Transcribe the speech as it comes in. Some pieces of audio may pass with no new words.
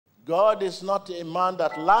God is not a man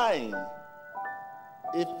that lying.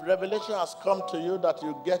 If revelation has come to you that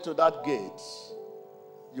you get to that gate,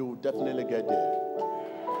 you will definitely get there.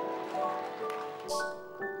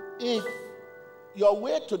 If your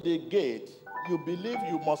way to the gate, you believe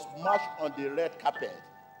you must march on the red carpet,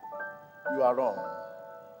 you are wrong.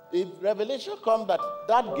 If revelation comes that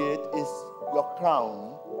that gate is your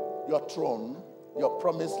crown, your throne, your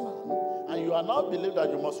promised land, and you are now believe that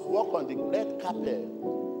you must walk on the red carpet,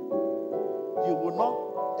 you will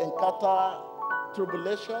not encounter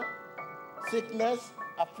tribulation, sickness,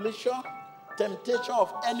 affliction, temptation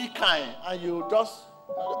of any kind, and you just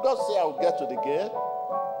say, I will get to the gate.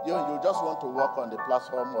 You just want to walk on the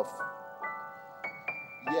platform of,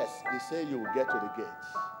 yes, he said you will get to the gate.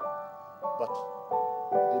 But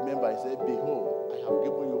remember, he said, behold, I have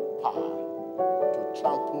given you power to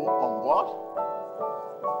trample on what?